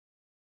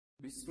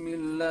بسم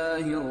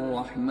الله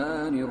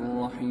الرحمن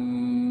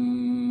الرحيم.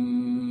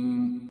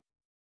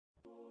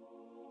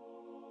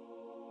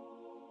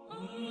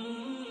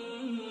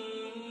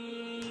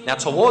 Now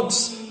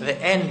towards the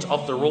end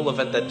of the rule of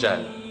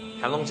Dajjal,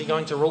 how long is he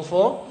going to rule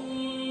for?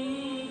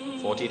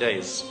 40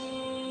 days.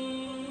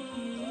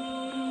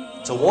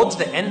 Towards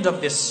the end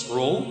of this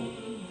rule,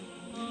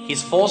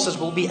 his forces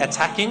will be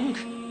attacking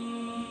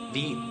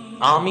the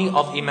army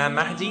of Imam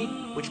Mahdi,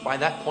 which by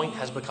that point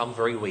has become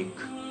very weak.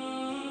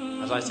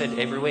 As I said,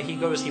 everywhere he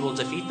goes, he will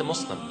defeat the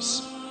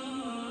Muslims.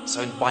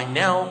 So by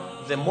now,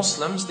 the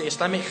Muslims, the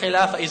Islamic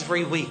Khilafah is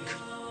very weak.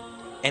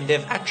 And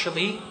they've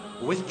actually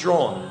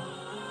withdrawn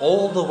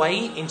all the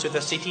way into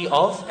the city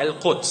of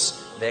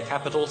Al-Quds, their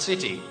capital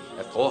city.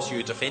 Of course,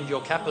 you defend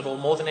your capital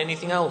more than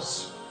anything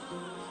else.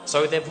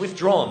 So they've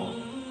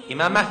withdrawn.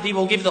 Imam Mahdi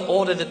will give the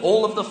order that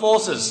all of the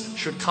forces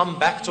should come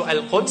back to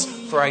Al-Quds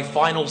for a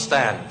final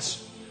stand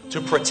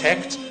to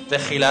protect the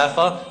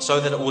Khilafah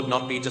so that it would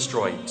not be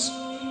destroyed.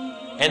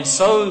 And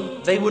so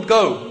they would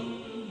go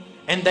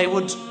and they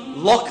would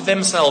lock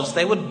themselves,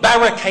 they would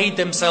barricade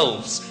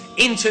themselves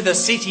into the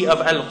city of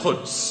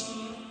Al-Quds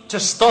to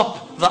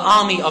stop the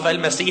army of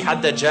Al-Masih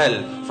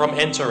ad-Dajjal from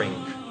entering.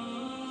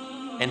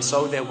 And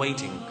so they're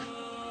waiting.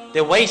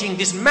 They're waiting,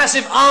 this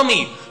massive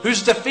army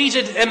who's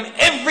defeated them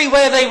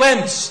everywhere they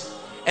went.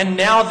 And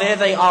now there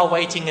they are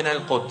waiting in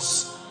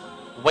Al-Quds,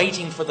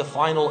 waiting for the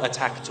final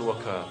attack to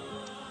occur.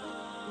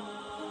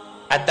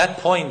 At that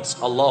point,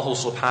 Allah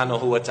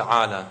subhanahu wa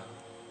ta'ala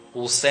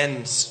will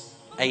send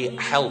a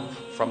help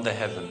from the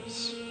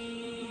heavens.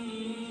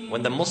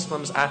 When the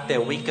Muslims are at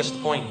their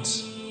weakest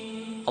point,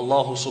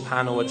 Allah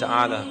subhanahu wa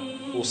ta'ala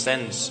will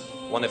send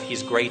one of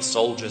his great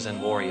soldiers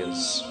and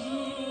warriors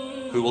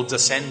who will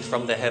descend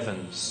from the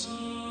heavens.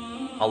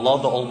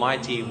 Allah the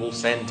Almighty will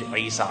send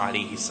Isa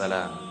alayhi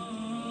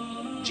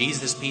salam.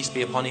 Jesus, peace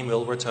be upon him,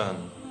 will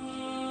return.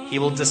 He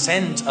will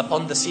descend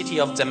upon the city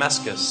of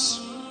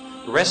Damascus,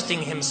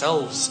 resting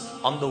himself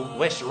on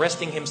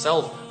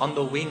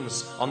the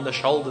wings, on the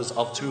shoulders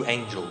of two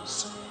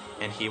angels,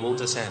 and he will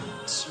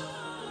descend.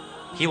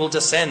 He will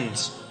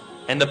descend,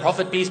 and the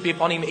Prophet, peace be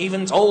upon him,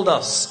 even told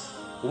us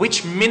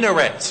which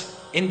minaret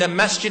in the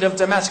Masjid of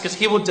Damascus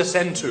he would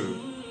descend to.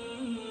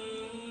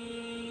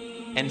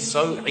 And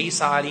so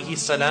Isa alayhi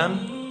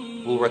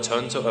salam will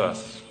return to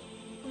earth,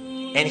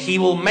 and he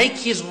will make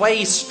his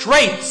way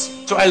straight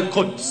to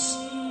Al-Quds.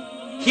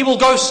 He will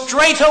go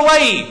straight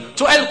away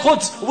to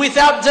Al-Quds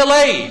without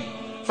delay.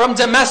 From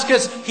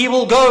Damascus, he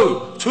will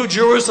go to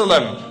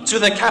Jerusalem, to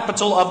the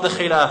capital of the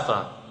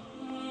Khilafah.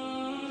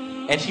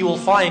 And he will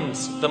find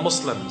the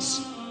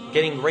Muslims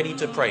getting ready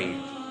to pray,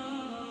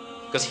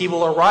 because he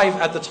will arrive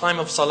at the time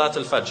of Salat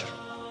al-Fajr.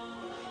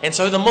 And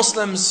so the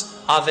Muslims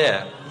are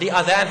there. The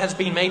adhan has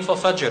been made for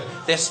Fajr.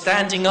 They're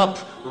standing up,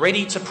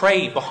 ready to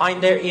pray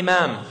behind their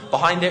Imam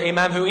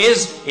who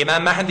is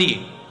Imam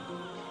Mahdi.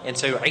 And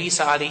so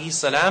Isa alayhi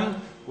salam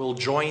will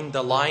join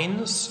the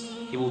lines.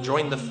 He will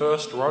join the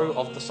first row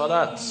of the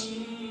salats.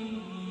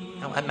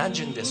 Now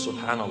imagine this,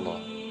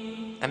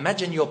 subhanallah.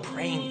 Imagine you're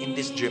praying in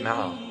this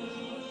jama'ah.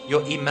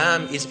 Your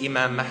Imam is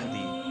Imam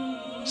Mahdi.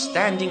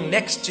 Standing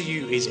next to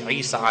you is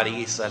Isa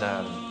alayhi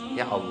salam.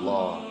 Ya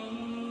Allah.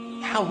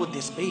 How would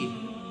this be?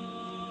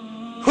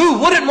 Who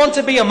wouldn't want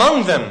to be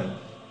among them?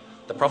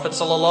 The Prophet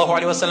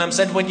ﷺ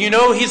said, when you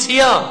know he's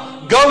here,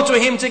 go to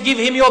him to give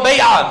him your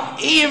bay'ah,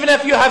 even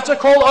if you have to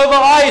crawl over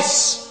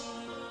ice.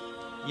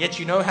 Yet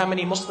you know how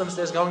many Muslims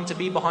there's going to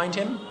be behind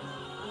him?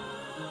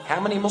 How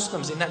many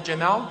Muslims in that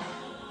jama'ah?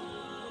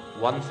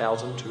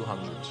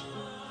 1,200.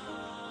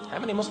 How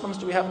many Muslims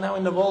do we have now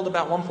in the world?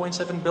 About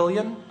 1.7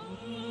 billion?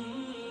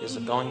 There's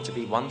going to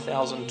be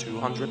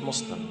 1,200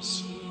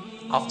 Muslims.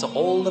 After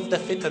all of the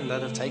fitan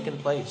that have taken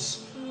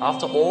place,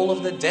 after all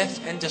of the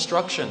death and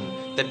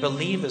destruction, that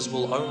believers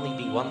will only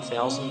be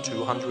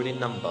 1,200 in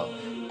number.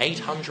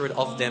 800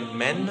 of them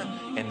men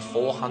and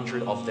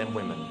 400 of them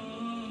women.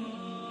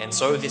 And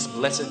so this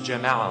blessed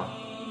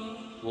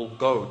jama'ah will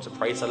go to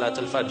pray Salat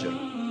al-Fajr.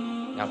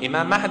 Now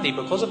Imam Mahdi,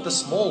 because of the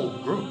small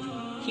group,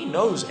 he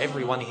knows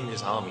everyone in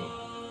his army.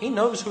 He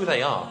knows who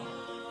they are.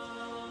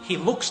 He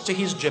looks to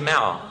his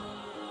jama'ah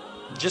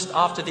just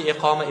after the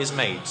iqamah is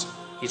made.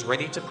 He's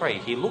ready to pray.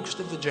 He looks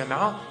to the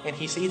jama'ah and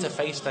he sees a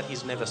face that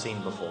he's never seen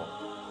before.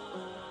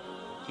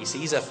 He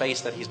sees a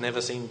face that he's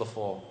never seen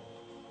before.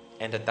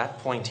 And at that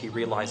point he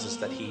realizes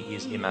that he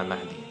is Imam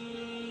Mahdi.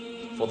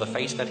 For the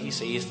face that he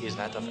sees is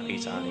that of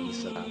Isa alayhi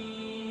salam.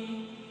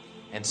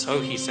 And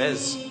so he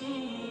says,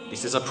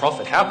 this is a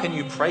prophet. How can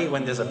you pray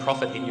when there's a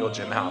prophet in your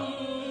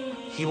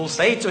jama'ah? He will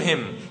say to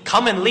him,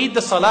 come and lead the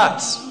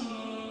salats.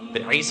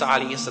 But Isa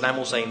alayhi salam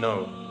will say,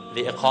 no.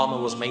 The iqamah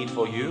was made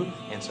for you,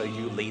 and so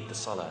you lead the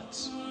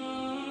salats.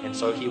 And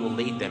so he will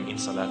lead them in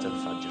Salat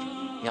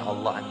al-Fajr. Ya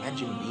Allah,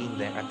 imagine being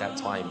there at that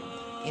time,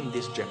 in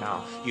this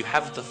jama'ah. You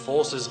have the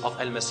forces of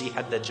Al-Masih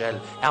ad-Dajjal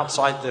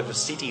outside the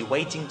city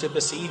waiting to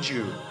besiege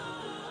you.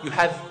 You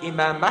have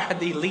Imam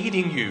Mahdi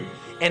leading you.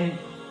 And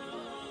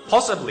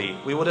possibly,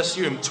 we would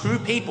assume, two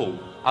people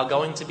are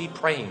going to be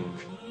praying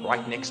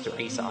right next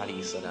to Isa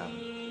alayhi salam.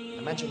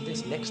 Imagine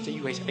this, next to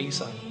you is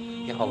Isa.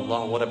 Ya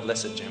Allah, what a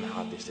blessed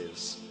jama'at this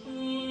is.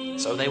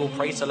 So they will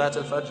pray Salat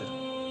al-Fajr.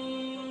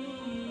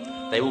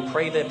 They will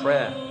pray their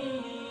prayer.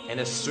 And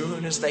as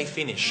soon as they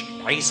finish,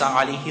 Isa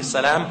alayhi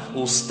salam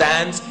will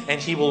stand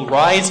and he will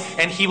rise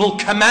and he will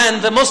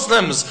command the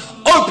Muslims,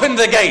 open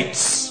the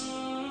gates.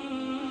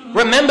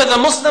 Remember, the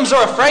Muslims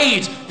are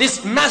afraid.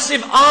 This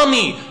massive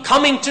army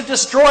coming to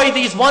destroy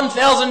these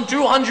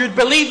 1,200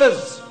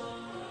 believers.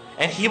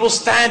 And he will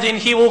stand and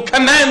he will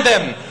command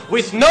them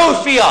with no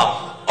fear,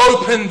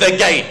 open the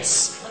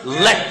gates,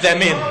 let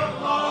them in.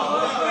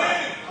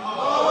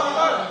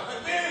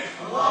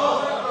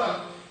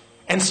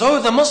 And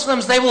so the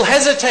Muslims, they will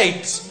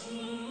hesitate.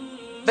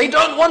 They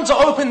don't want to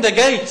open the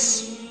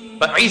gates.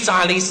 But Isa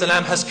alayhi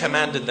salam has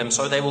commanded them,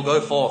 so they will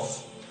go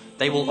forth.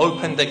 They will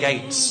open the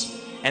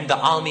gates. And the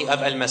army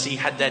of Al-Masih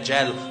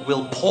ad-Dajjal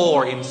will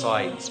pour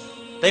inside.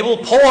 They will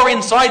pour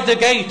inside the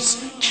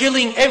gates,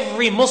 killing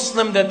every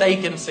Muslim that they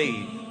can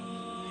see.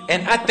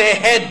 And at their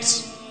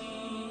heads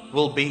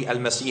will be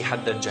Al-Masih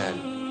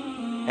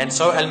ad-Dajjal. And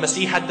so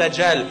Al-Masih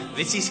ad-Dajjal,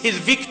 this is his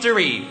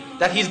victory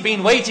that he's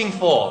been waiting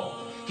for.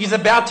 He's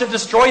about to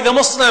destroy the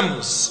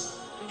Muslims.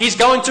 He's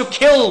going to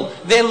kill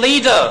their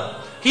leader.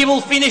 He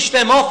will finish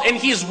them off and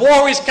his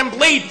war is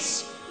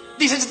complete.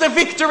 This is the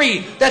victory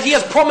that he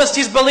has promised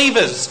his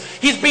believers.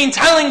 He's been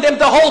telling them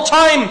the whole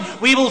time,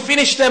 we will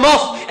finish them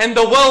off and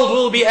the world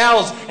will be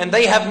ours. And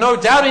they have no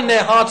doubt in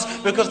their hearts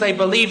because they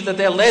believe that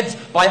they're led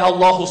by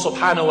Allah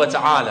subhanahu wa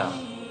ta'ala.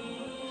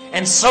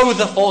 And so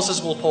the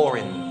forces will pour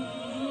in.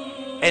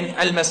 And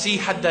Al-Masih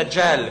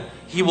ad-Dajjal,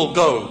 he will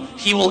go,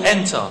 he will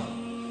enter.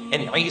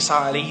 And Isa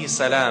alayhi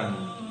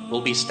salam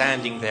will be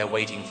standing there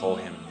waiting for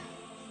him.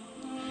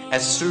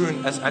 As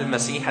soon as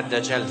Al-Masih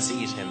ad-Dajjal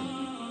sees him,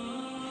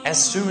 as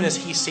soon as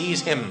he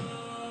sees him,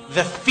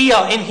 the fear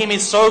in him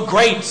is so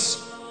great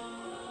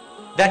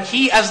that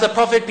he, as the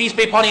Prophet peace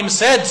be upon him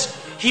said,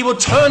 he would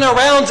turn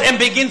around and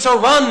begin to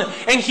run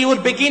and he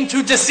would begin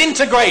to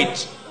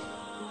disintegrate.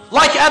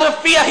 Like out of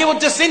fear he would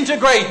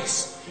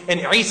disintegrate. And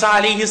Isa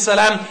alayhi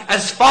salam,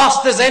 as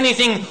fast as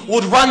anything,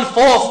 would run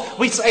forth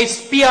with a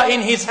spear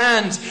in his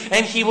hands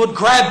and he would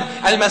grab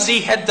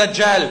Al-Masih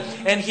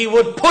ad-Dajjal and he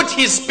would put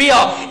his spear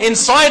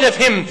inside of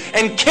him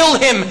and kill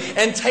him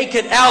and take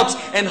it out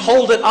and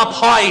hold it up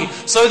high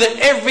so that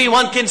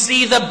everyone can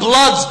see the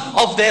blood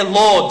of their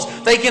Lord.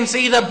 They can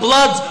see the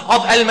blood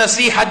of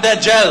Al-Masih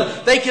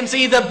ad-Dajjal. They can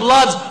see the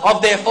blood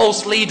of their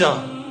false leader.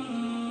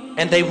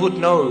 And they would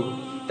know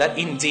that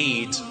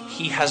indeed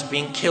he has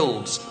been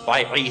killed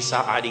by Isa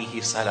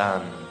alayhi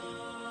salam.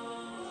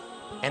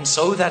 And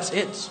so that's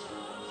it.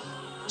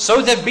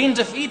 So they've been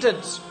defeated.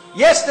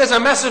 Yes, there's a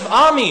massive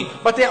army,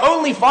 but they're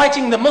only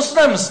fighting the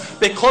Muslims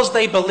because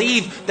they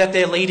believe that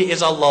their leader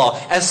is Allah.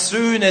 As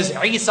soon as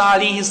Isa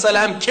alayhi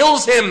salam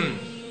kills him,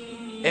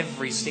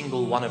 every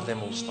single one of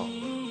them will stop.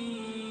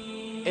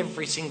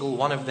 Every single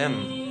one of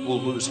them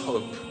will lose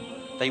hope.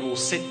 They will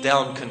sit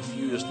down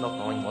confused, not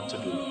knowing what to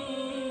do.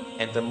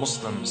 And the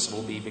Muslims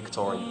will be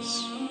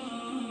victorious.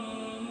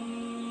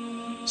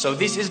 So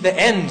this is the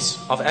end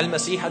of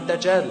Al-Masih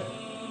ad-Dajjal,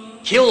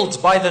 killed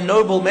by the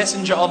noble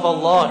messenger of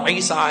Allah,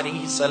 Isa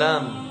alayhi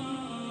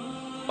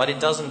salam. But it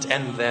doesn't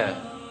end there.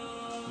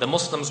 The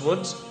Muslims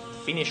would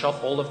finish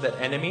off all of that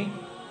enemy.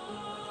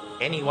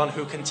 Anyone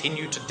who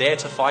continued to dare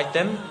to fight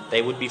them,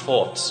 they would be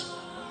fought.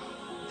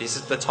 This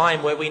is the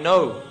time where we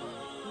know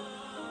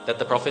that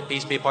the Prophet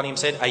peace be upon him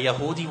said, a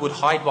Yahudi would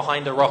hide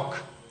behind a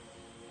rock.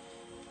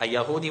 A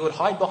Yahudi would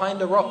hide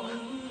behind a rock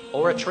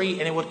or a tree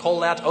and it would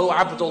call out, "O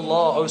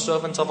Abdullah, O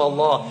servant of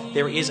Allah,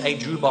 there is a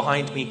Jew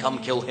behind me, come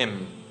kill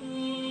him."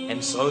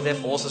 And so their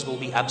forces will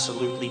be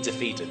absolutely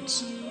defeated.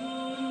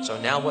 So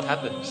now what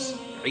happens?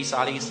 Isa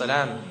alayhi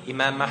salam,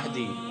 Imam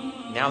Mahdi,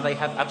 now they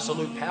have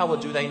absolute power,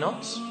 do they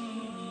not?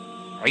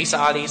 Isa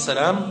alayhi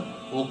salam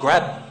will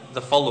grab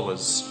the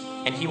followers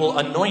and he will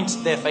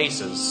anoint their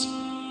faces.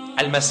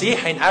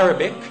 Al-Masih in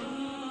Arabic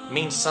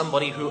means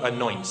somebody who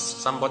anoints,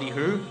 somebody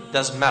who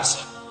does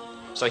masah.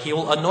 So he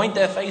will anoint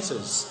their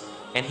faces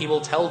and he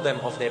will tell them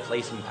of their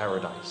place in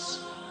paradise.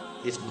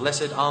 This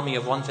blessed army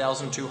of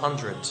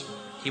 1,200,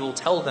 he will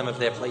tell them of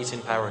their place in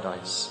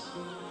paradise.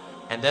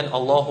 And then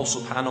Allah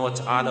subhanahu wa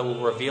ta'ala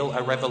will reveal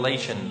a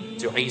revelation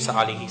to Isa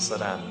alayhi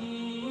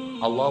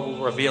salam. Allah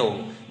will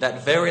reveal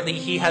that verily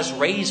he has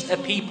raised a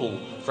people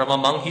from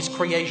among his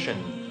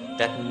creation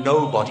that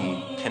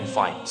nobody can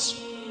fight.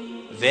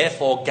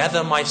 Therefore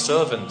gather my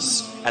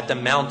servants at the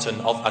mountain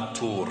of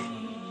At-Tur.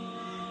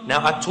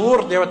 Now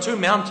At-Tur, there are two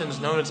mountains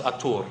known as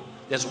At-Tur.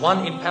 There's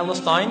one in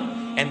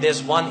Palestine and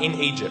there's one in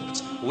Egypt.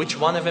 Which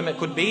one of them it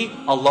could be,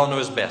 Allah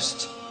knows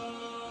best.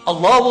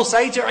 Allah will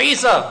say to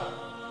Isa,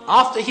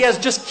 after he has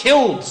just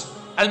killed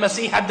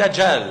Al-Masih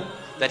ad-Dajjal,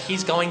 that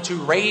he's going to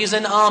raise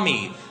an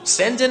army,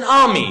 send an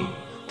army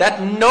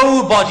that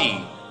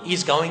nobody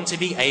is going to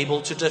be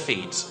able to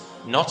defeat.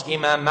 Not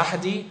Imam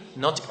Mahdi,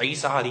 not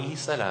Isa alayhi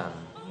salam.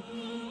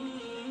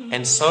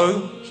 And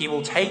so he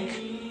will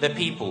take the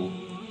people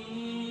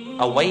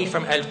away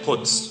from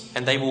Al-Quds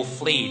and they will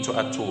flee to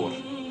At-Tur.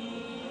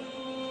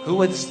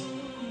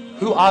 Who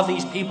Who are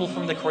these people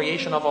from the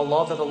creation of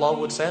Allah that Allah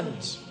would send?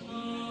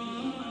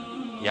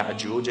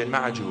 Ya'juj and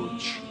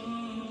Ma'juj.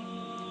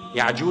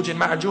 Ya'juj and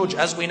Ma'juj,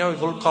 as we know,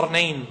 Dhul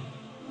Qarnayn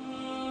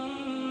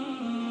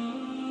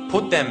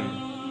put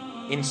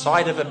them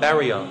inside of a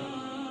barrier,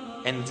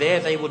 and there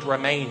they would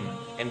remain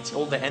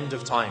until the end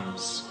of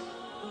times.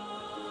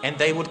 And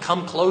they would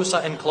come closer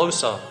and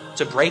closer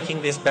to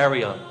breaking this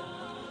barrier.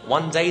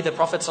 One day the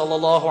Prophet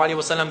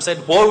ﷺ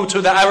said, "Woe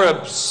to the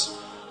Arabs!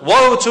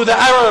 Woe to the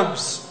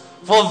Arabs!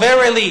 For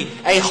verily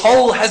a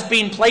hole has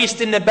been placed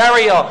in the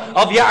barrier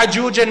of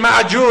Ya'juj and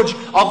Ma'juj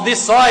of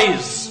this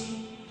size.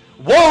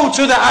 Woe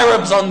to the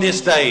Arabs on this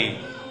day!"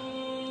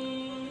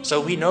 So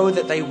we know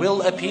that they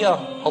will appear.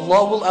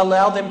 Allah will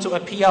allow them to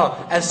appear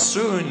as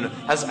soon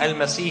as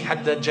Al-Masih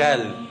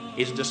ad-Dajjal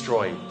is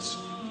destroyed.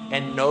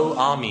 And no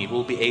army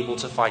will be able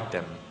to fight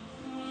them.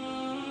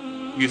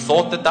 You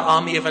thought that the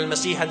army of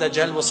Al-Masih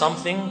ad-Dajjal was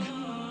something?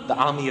 The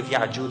army of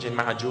Ya'juj and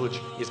Ma'juj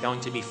is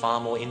going to be far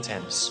more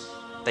intense.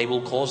 They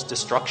will cause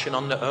destruction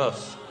on the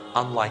earth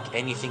unlike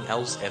anything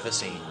else ever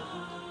seen.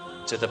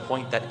 To the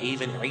point that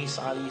even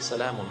Isa alayhi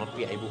salam will not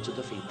be able to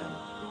defeat them.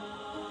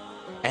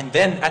 And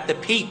then at the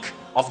peak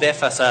of their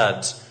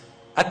fasad,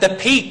 at the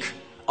peak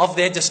of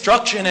their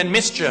destruction and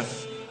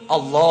mischief,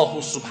 Allah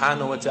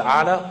subhanahu wa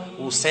ta'ala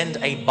will send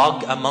a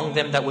bug among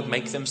them that would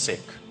make them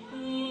sick.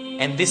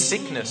 And this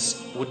sickness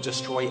would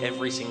destroy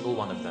every single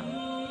one of them.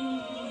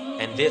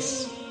 And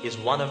this is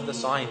one of the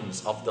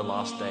signs of the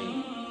last day.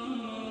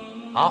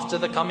 After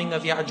the coming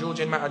of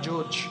Ya'juj and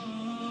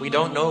Ma'juj, we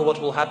don't know what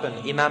will happen.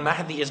 Imam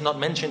Mahdi is not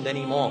mentioned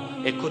anymore.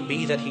 It could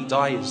be that he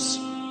dies.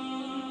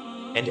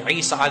 And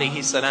Isa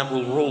alayhi salam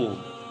will rule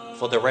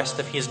for the rest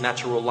of his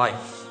natural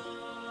life.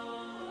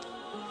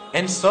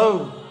 And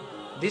so,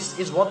 this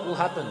is what will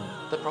happen.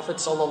 The Prophet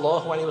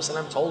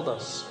ﷺ told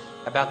us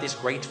about this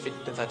great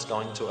fitna that's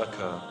going to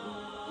occur.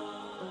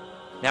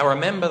 Now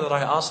remember that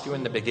I asked you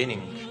in the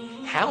beginning,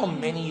 how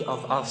many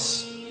of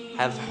us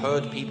have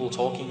heard people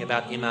talking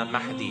about Imam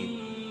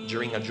Mahdi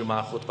during a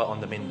Jummah khutbah on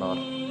the minbar?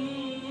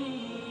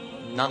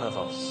 None of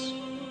us.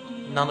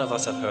 None of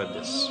us have heard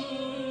this.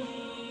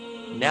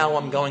 Now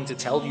I'm going to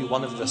tell you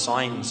one of the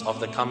signs of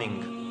the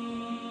coming,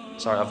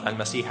 of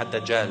Al-Masih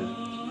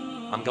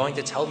ad-Dajjal. I'm going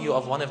to tell you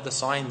of one of the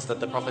signs that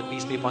the Prophet,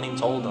 peace be upon him,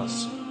 told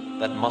us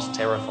that must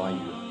terrify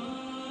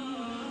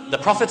you. The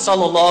Prophet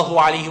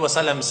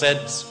ﷺ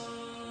said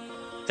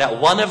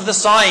that one of the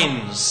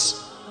signs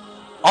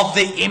of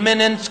the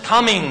imminent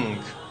coming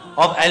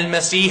of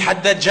Al-Masih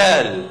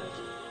ad-Dajjal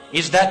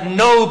is that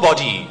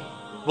nobody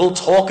will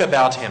talk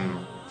about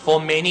him for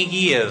many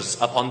years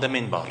upon the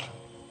minbar.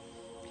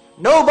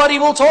 Nobody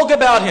will talk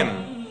about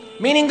him,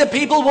 meaning the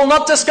people will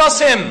not discuss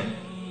him.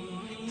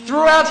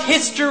 Throughout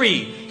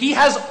history, he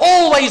has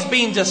always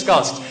been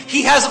discussed.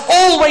 He has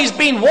always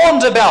been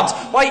warned about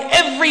by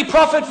every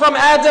prophet from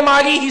Adam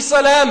alayhi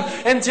salam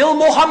until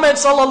Muhammad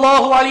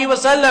sallallahu alayhi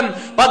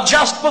wasallam. But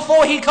just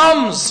before he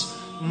comes,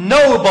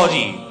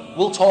 nobody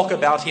will talk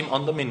about him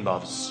on the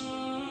minbars.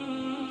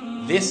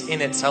 This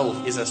in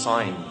itself is a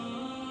sign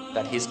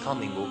that his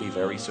coming will be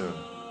very soon.